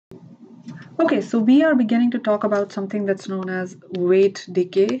Okay, so we are beginning to talk about something that's known as weight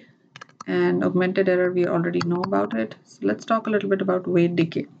decay and augmented error. We already know about it. So let's talk a little bit about weight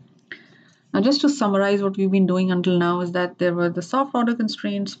decay. Now, just to summarize what we've been doing until now is that there were the soft order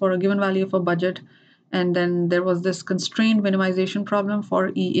constraints for a given value of a budget, and then there was this constrained minimization problem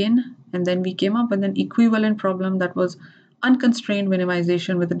for E in, and then we came up with an equivalent problem that was unconstrained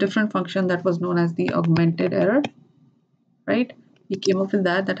minimization with a different function that was known as the augmented error, right? We came up with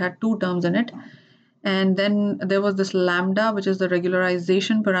that had two terms in it. And then there was this lambda, which is the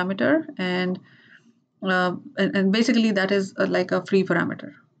regularization parameter, and basically that is like a free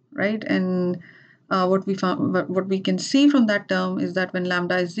parameter, right? And what we can see from that term is that when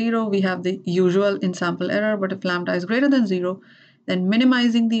lambda is 0, we have the usual in-sample error, but if lambda is greater than 0, then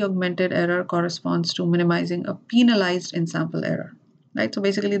minimizing the augmented error corresponds to minimizing a penalized in-sample error, right? So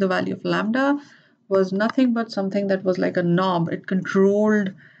basically the value of lambda was nothing but something that was like a knob. It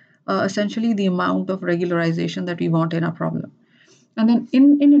controlled essentially the amount of regularization that we want in our problem. And then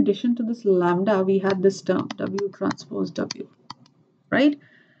in addition to this lambda, we had this term, W transpose W, right?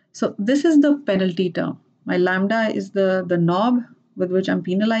 So this is the penalty term. My lambda is the knob with which I'm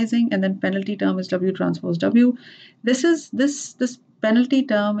penalizing, and then penalty term is W transpose W. This penalty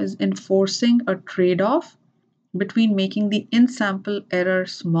term is enforcing a trade-off between making the in-sample error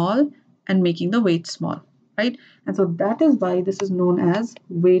small and making the weight small, right? And so that is why this is known as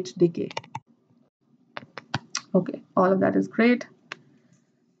weight decay. Okay, all of that is great.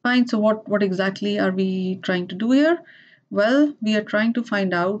 Fine, so what exactly are we trying to do here? Well, we are trying to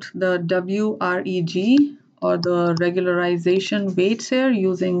find out the WREG or the regularization weights here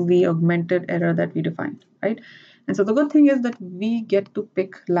using the augmented error that we defined, right? And so the good thing is that we get to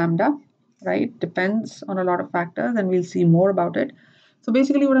pick lambda, right? Depends on a lot of factors and we'll see more about it. So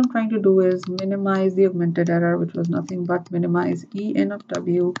basically what I'm trying to do is minimize the augmented error, which was nothing but minimize E n of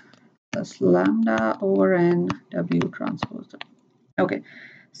W plus lambda over n W transpose W. Okay,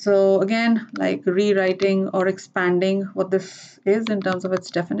 so again, like rewriting or expanding what this is in terms of its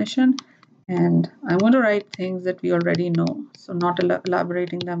definition. And I'm going to write things that we already know. So not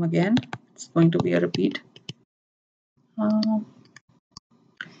elaborating them again. It's going to be a repeat.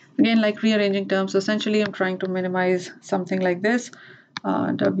 Again, like rearranging terms. So essentially, I'm trying to minimize something like this.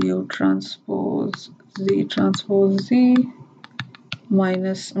 W transpose Z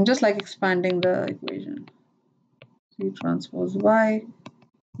minus, I'm just like expanding the equation. Z transpose Y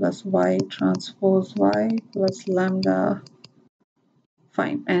plus Y transpose Y plus lambda.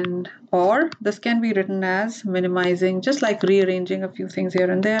 Fine. And or this can be written as minimizing, just like rearranging a few things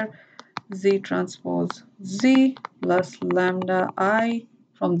here and there. Z transpose Z plus lambda I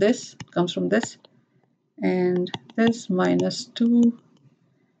from this, comes from this, and this minus 2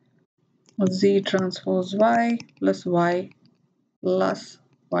 Z transpose Y plus Y plus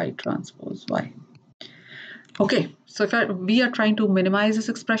Y transpose Y. Okay, so if we are trying to minimize this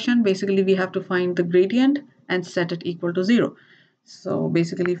expression, basically we have to find the gradient and set it equal to 0. So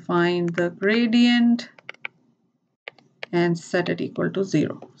basically find the gradient and set it equal to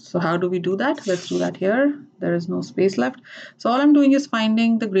 0. So how do we do that? Let's do that here. There is no space left. So all I'm doing is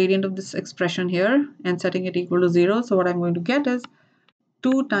finding the gradient of this expression here and setting it equal to 0. So what I'm going to get is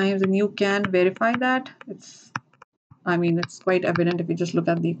 2 times, and you can verify that. It's quite evident if you just look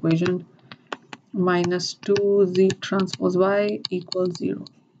at the equation. Minus 2Z transpose Y equals 0,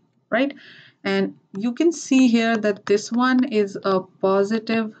 right? And you can see here that this one is a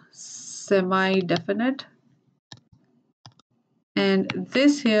positive semi-definite, and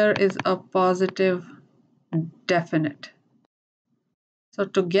this here is a positive definite. So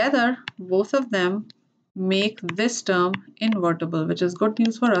together, both of them make this term invertible, which is good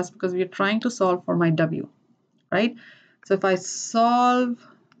news for us because we are trying to solve for my W, right? So if I solve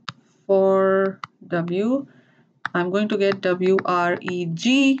for W, I'm going to get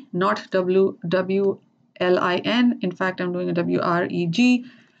WREG, not WLIN. In fact, I'm doing a WREG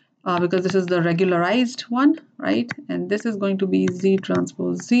because this is the regularized one, right? And this is going to be Z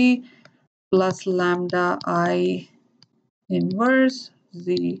transpose Z plus lambda I inverse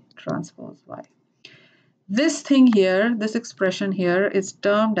Z transpose Y. This thing here, this expression here is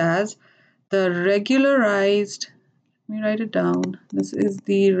termed as the regularized, let me write it down. This is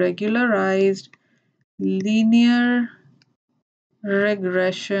the regularized linear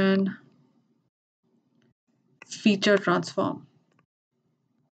regression feature transform.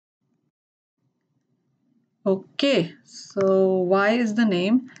 Okay, so why is the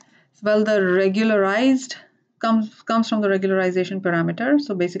name? Well, the regularized comes from the regularization parameter.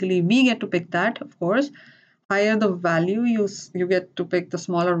 So basically we get to pick that, of course. Higher the value, you get to pick the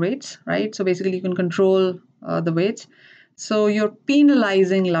smaller weights, right? So basically you can control the weights. So you're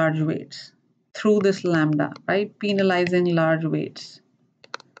penalizing large weights through this lambda, right? Penalizing large weights.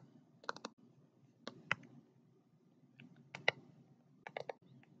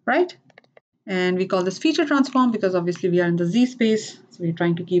 Right? And we call this feature transform because obviously we are in the Z space. So we're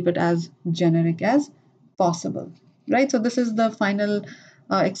trying to keep it as generic as possible, right? So this is the final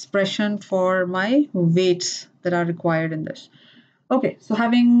expression for my weights that are required in this. Okay, so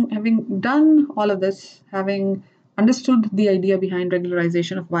having done all of this, having understood the idea behind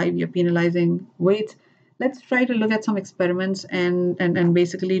regularization of why we are penalizing weights, let's try to look at some experiments and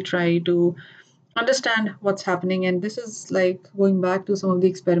basically try to understand what's happening. And this is like going back to some of the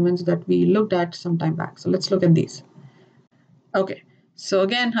experiments that we looked at some time back. So let's look at these. Okay, so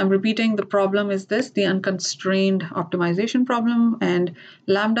again, I'm repeating, the problem is this, the unconstrained optimization problem, and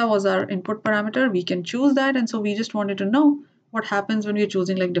lambda was our input parameter. We can choose that, and so we just wanted to know what happens when we're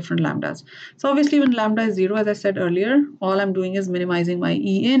choosing like different lambdas. So obviously when lambda is 0, as I said earlier, all I'm doing is minimizing my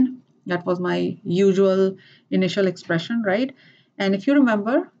E in. That was my usual initial expression, right? And if you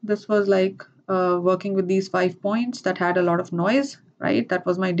remember, this was like working with these 5 points that had a lot of noise, right? That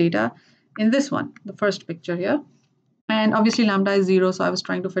was my data in this one, the first picture here. And obviously lambda is 0, so I was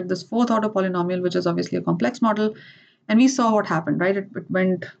trying to fit this fourth order polynomial, which is obviously a complex model. And we saw what happened, right? It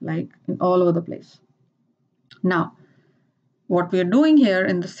went like all over the place. Now, what we are doing here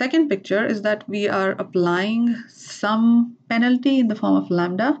in the second picture is that we are applying some penalty in the form of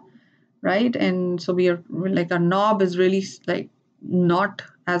lambda, right? And so we are like, our knob is really like not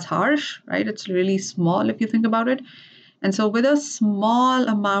as harsh, right? It's really small if you think about it. And so with a small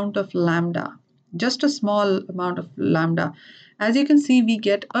amount of lambda, just a small amount of lambda, as you can see, we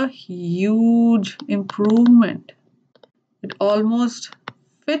get a huge improvement. It almost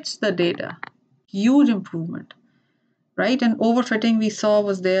fits the data, huge improvement, right? And overfitting we saw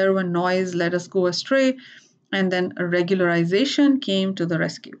was there when noise let us go astray, and then a regularization came to the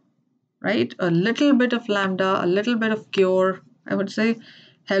rescue, right? A little bit of lambda, a little bit of cure, I would say,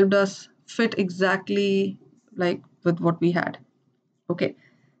 helped us fit exactly like with what we had. Okay,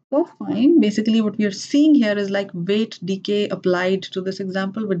 so fine. Basically, what we are seeing here is like weight decay applied to this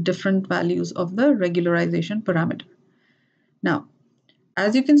example with different values of the regularization parameter. Now,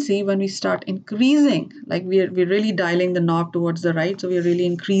 as you can see, when we start increasing, like we're really dialing the knob towards the right, so we're really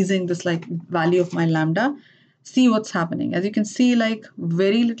increasing this like value of my lambda. See what's happening. As you can see, like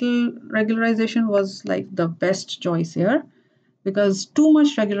very little regularization was like the best choice here, because too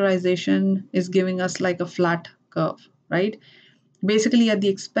much regularization is giving us like a flat curve, right? Basically at the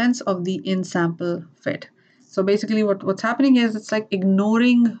expense of the in-sample fit. So basically what's happening is it's like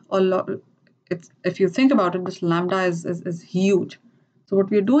ignoring a lot. If you think about it, this lambda is huge. So what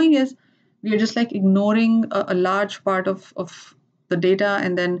we're doing is we're just like ignoring a large part of the data,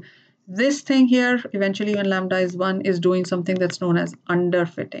 and then this thing here, eventually when lambda is 1, is doing something that's known as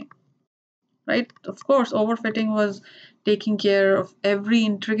underfitting, right? Of course, overfitting was taking care of every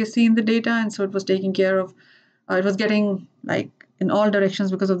intricacy in the data, and so it was taking care of, it was getting like in all directions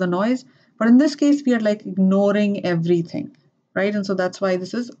because of the noise. But in this case, we are like ignoring everything, right? And so that's why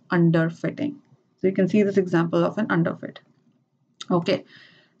this is underfitting. So you can see this example of an underfit. Okay,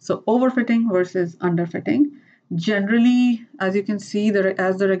 so overfitting versus underfitting. Generally, as you can see,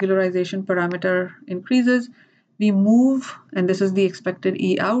 as the regularization parameter increases, we move, and this is the expected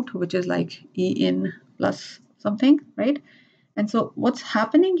E out, which is like E in plus something, right? And so what's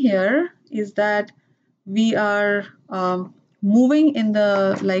happening here is that we are moving in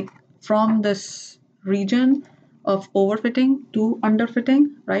the like from this region of overfitting to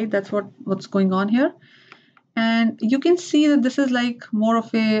underfitting, right? That's what's going on here. And you can see that this is like more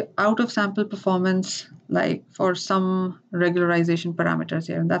of a out of sample performance, like for some regularization parameters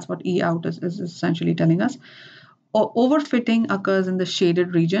here. And that's what E out is essentially telling us. Overfitting occurs in the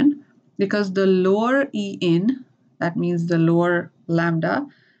shaded region because the lower E in, that means the lower lambda,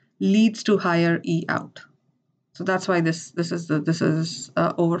 leads to higher E out. So that's why this is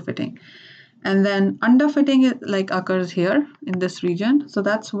overfitting. And then underfitting like occurs here in this region. So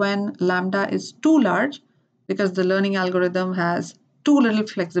that's when lambda is too large because the learning algorithm has too little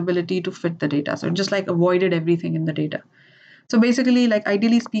flexibility to fit the data. So it just like avoided everything in the data. So basically, like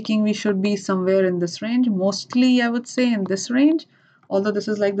ideally speaking, we should be somewhere in this range. Mostly, I would say in this range, although this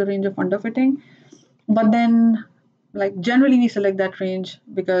is like the range of underfitting. But then, like generally, we select that range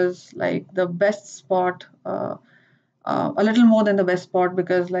because like the best spot, a little more than the best spot,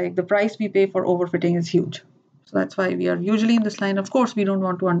 because like the price we pay for overfitting is huge. So that's why we are usually in this line. Of course, we don't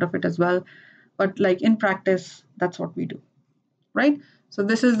want to underfit as well, but like in practice, that's what we do, right? So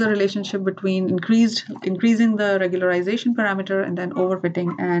this is the relationship between increasing the regularization parameter and then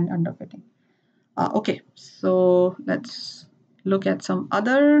overfitting and underfitting. Okay, so let's look at some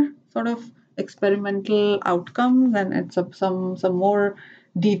other sort of experimental outcomes, and it's some more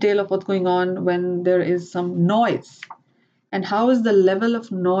detail of what's going on when there is some noise, and how is the level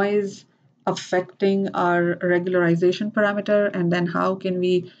of noise affecting our regularization parameter, and then how can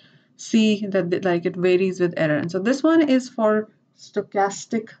we see that like it varies with error. And so this one is for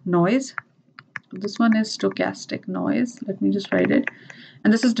stochastic noise. This one is stochastic noise. Let me just write it.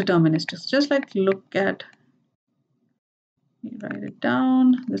 And this is deterministic. Just like look at, write it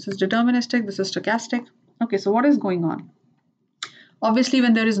down. This is deterministic, this is stochastic. Okay, so what is going on? Obviously,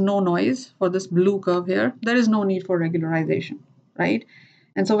 when there is no noise for this blue curve here, there is no need for regularization, right?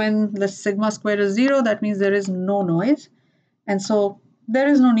 And so when the sigma square is 0, that means there is no noise. And so there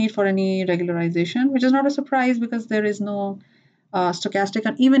is no need for any regularization, which is not a surprise because there is no stochastic,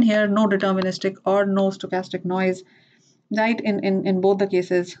 and even here, no deterministic or no stochastic noise, right, in both the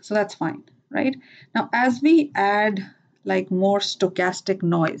cases. So that's fine, right? Now, as we add like more stochastic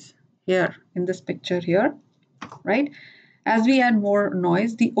noise here in this picture here, right? As we add more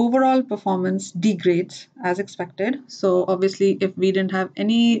noise, the overall performance degrades as expected. So obviously, if we didn't have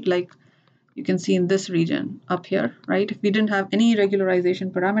any, like you can see in this region up here, right? If we didn't have any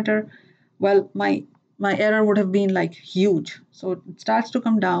regularization parameter, well, my error would have been like huge. So it starts to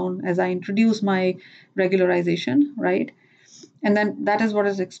come down as I introduce my regularization, right? And then that is what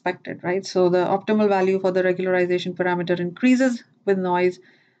is expected, right? So the optimal value for the regularization parameter increases with noise,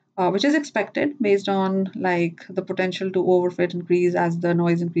 which is expected based on like the potential to overfit increase as the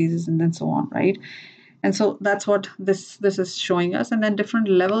noise increases, and then so on, right? And so that's what this is showing us. And then different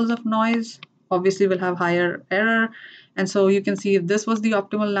levels of noise obviously will have higher error. And so you can see if this was the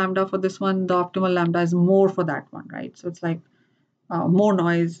optimal lambda for this one, the optimal lambda is more for that one, right? So it's like more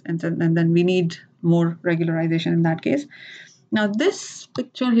noise, and then we need more regularization in that case. Now, this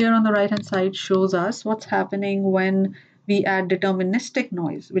picture here on the right-hand side shows us what's happening when we add deterministic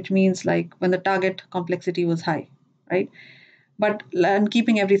noise, which means like when the target complexity was high, right? But and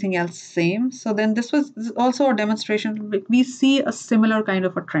keeping everything else same. So then this is also a demonstration. We see a similar kind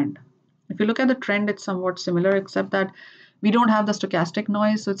of a trend. If you look at the trend, it's somewhat similar, except that we don't have the stochastic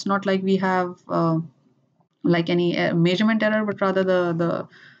noise. So it's not like we have like any measurement error, but rather the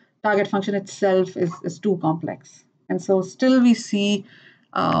target function itself is too complex. And so still we see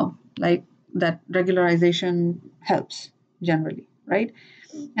like that regularization helps generally, right?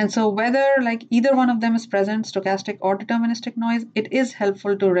 And so whether like either one of them is present, stochastic or deterministic noise, it is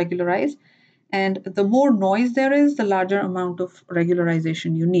helpful to regularize. And the more noise there is, the larger amount of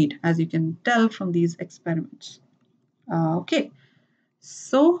regularization you need, as you can tell from these experiments. Okay.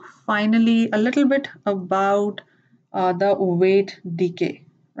 So finally, a little bit about the weight decay,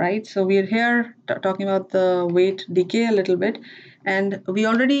 right? So we're here talking about the weight decay a little bit, and we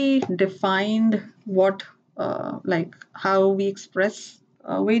already defined what, like how we express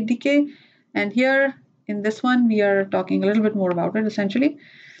weight decay. And here in this one, we are talking a little bit more about it essentially.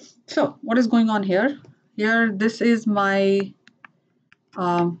 So what is going on here? Here, this is my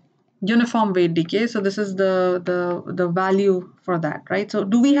um, uniform weight decay. So this is the value for that, right? So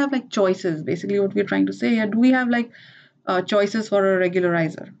do we have like choices? Basically, what we're trying to say here, do we have like choices for a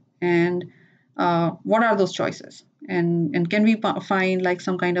regularizer? And what are those choices? And can we find like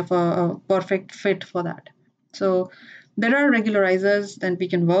some kind of a perfect fit for that? So there are regularizers that we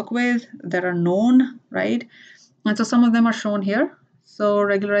can work with that are known, right? And so some of them are shown here. So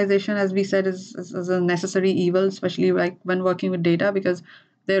regularization, as we said, is a necessary evil, especially like when working with data, because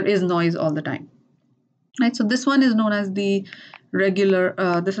there is noise all the time. Right. So this one is known as the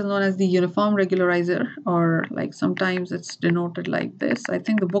this is known as the uniform regularizer, or like sometimes it's denoted like this. I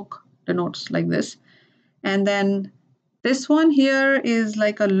think the book denotes like this. And then this one here is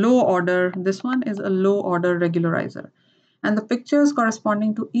like a low order. This one is a low order regularizer. And the pictures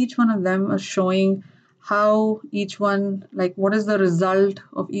corresponding to each one of them are showing how each one, like what is the result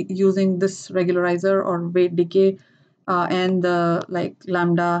of using this regularizer or weight decay, and the like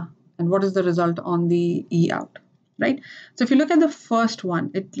lambda, and what is the result on the E out, right? So if you look at the first one,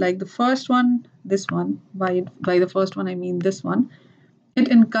 it like the first one, this one, by the first one, I mean this one, it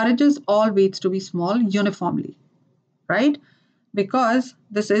encourages all weights to be small uniformly, right? Because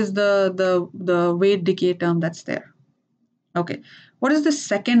this is the weight decay term that's there. Okay, what is the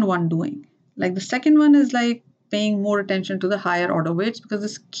second one doing? Like the second one is like paying more attention to the higher order weights, because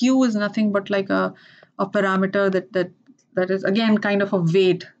this Q is nothing but like a parameter that is again kind of a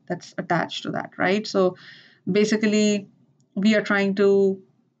weight that's attached to that, right? So basically we are trying to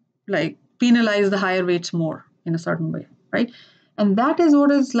like penalize the higher weights more in a certain way, right? And that is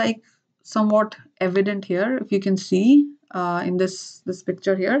what is like somewhat evident here, if you can see in this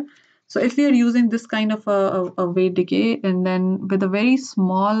picture here. So if we are using this kind of a weight decay, and then with a very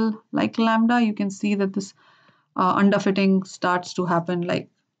small like lambda, you can see that this underfitting starts to happen like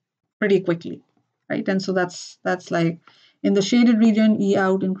pretty quickly, right? And so that's like in the shaded region, E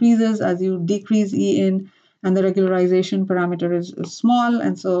out increases as you decrease E in, and the regularization parameter is small,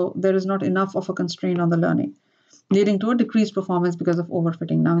 and so there is not enough of a constraint on the learning, leading to a decreased performance because of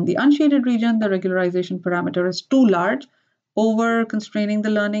overfitting. Now, in the unshaded region, the regularization parameter is too large, over constraining the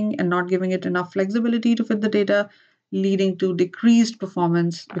learning and not giving it enough flexibility to fit the data, leading to decreased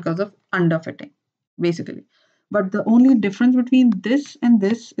performance because of underfitting, basically. But the only difference between this and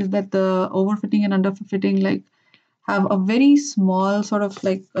this is that the overfitting and underfitting like have a very small sort of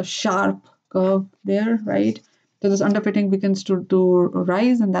like a sharp curve there, right? So this underfitting begins to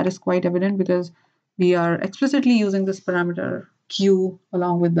rise, and that is quite evident because we are explicitly using this parameter Q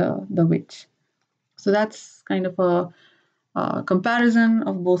along with the weights. So that's kind of a comparison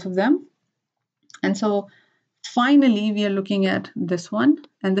of both of them. And so finally, we are looking at this one,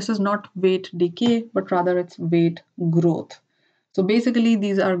 and this is not weight decay, but rather it's weight growth. So basically,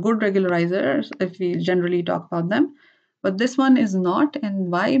 these are good regularizers if we generally talk about them, but this one is not. And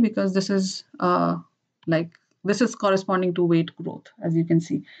why? Because this is this is corresponding to weight growth, as you can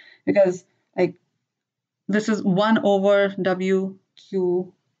see, because like this is 1 over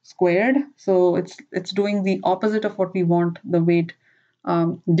WQ squared. So it's doing the opposite of what we want the weight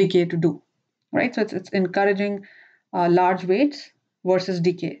decay to do, right? So it's encouraging large weights versus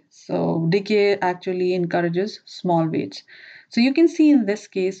decay. So decay actually encourages small weights. So you can see in this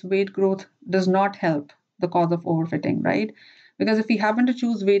case, weight growth does not help the cause of overfitting, right? Because if we happen to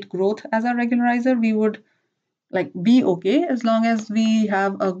choose weight growth as our regularizer, we would like be okay as long as we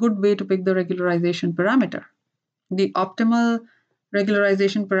have a good way to pick the regularization parameter. The optimal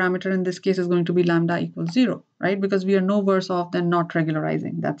regularization parameter in this case is going to be lambda equals 0, right? Because we are no worse off than not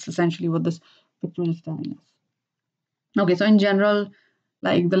regularizing. That's essentially what this picture is telling us. Okay, so in general,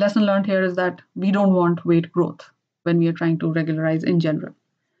 like the lesson learned here is that we don't want weight growth when we are trying to regularize in general.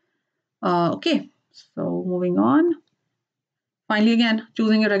 Okay, so moving on. Finally, again,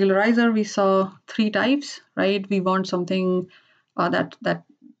 choosing a regularizer, we saw 3 types, right? We want something that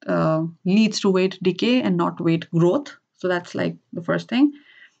leads to weight decay and not weight growth. So that's like the first thing.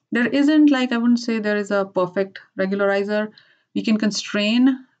 There isn't like, I wouldn't say there is a perfect regularizer. We can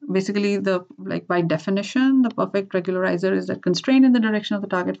constrain basically the, like by definition, the perfect regularizer is that constrained in the direction of the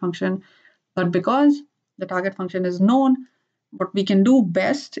target function. But because the target function is known, what we can do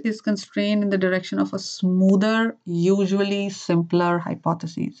best is constrain in the direction of a smoother, usually simpler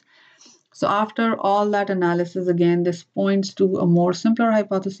hypothesis. So after all that analysis, again, this points to a more simpler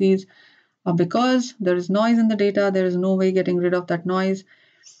hypothesis because there is noise in the data, there is no way getting rid of that noise.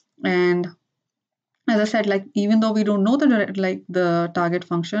 And as I said, like even though we don't know the target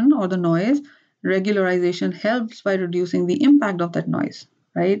function or the noise, regularization helps by reducing the impact of that noise,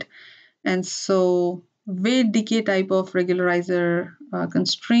 right? And so weight decay type of regularizer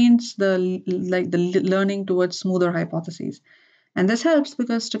constrains the learning towards smoother hypotheses. And this helps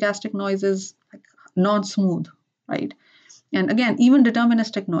because stochastic noise is like non-smooth, right? And again, even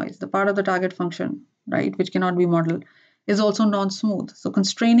deterministic noise, the part of the target function, right, which cannot be modeled, is also non-smooth. So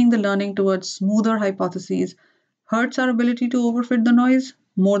constraining the learning towards smoother hypotheses hurts our ability to overfit the noise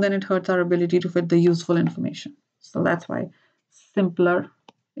more than it hurts our ability to fit the useful information. So that's why simpler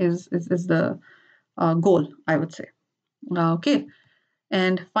is the goal, I would say. Okay.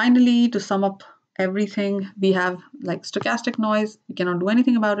 And finally, to sum up everything, we have like stochastic noise. We cannot do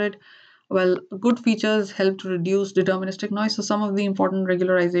anything about it. Well, good features help to reduce deterministic noise. So some of the important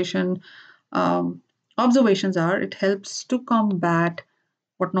regularization observations are it helps to combat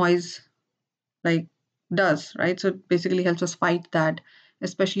what noise like does, right? So it basically helps us fight that,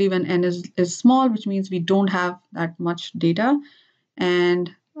 especially when n is small, which means we don't have that much data. And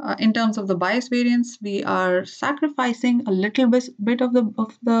in terms of the bias variance, we are sacrificing a little bit of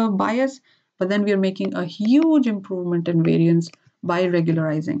the bias, but then we are making a huge improvement in variance by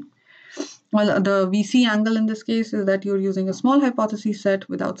regularizing. Well, the VC angle in this case is that you're using a small hypothesis set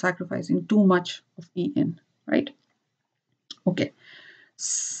without sacrificing too much of E in, right? Okay,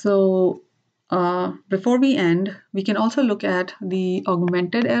 so before we end, we can also look at the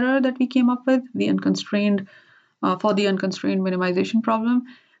augmented error that we came up with, the unconstrained for the unconstrained minimization problem.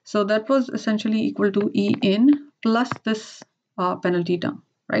 So that was essentially equal to E in plus this penalty term,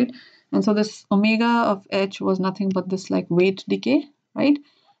 right? And so this omega of H was nothing but this like weight decay, right?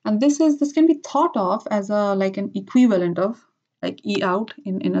 And this can be thought of as a like an equivalent of like E out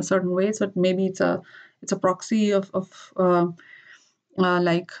in a certain way. So maybe it's a proxy of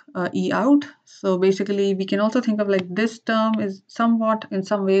E out. So basically we can also think of like this term is somewhat in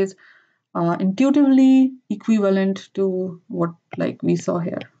some ways intuitively equivalent to what like we saw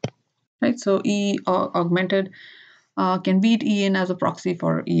here, right? So E augmented can beat E in as a proxy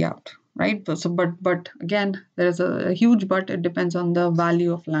for E out, right? But again, there is a huge but. It depends on the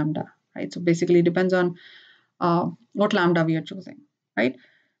value of lambda, right? So basically, it depends on what lambda we are choosing, right?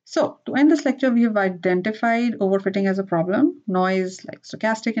 So to end this lecture, we have identified overfitting as a problem. Noise, like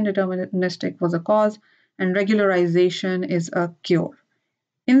stochastic and deterministic, was a cause, and regularization is a cure.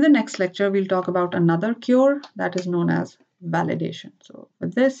 In the next lecture, we'll talk about another cure that is known as validation. So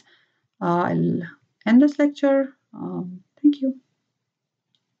with this, I'll end this lecture. Thank you.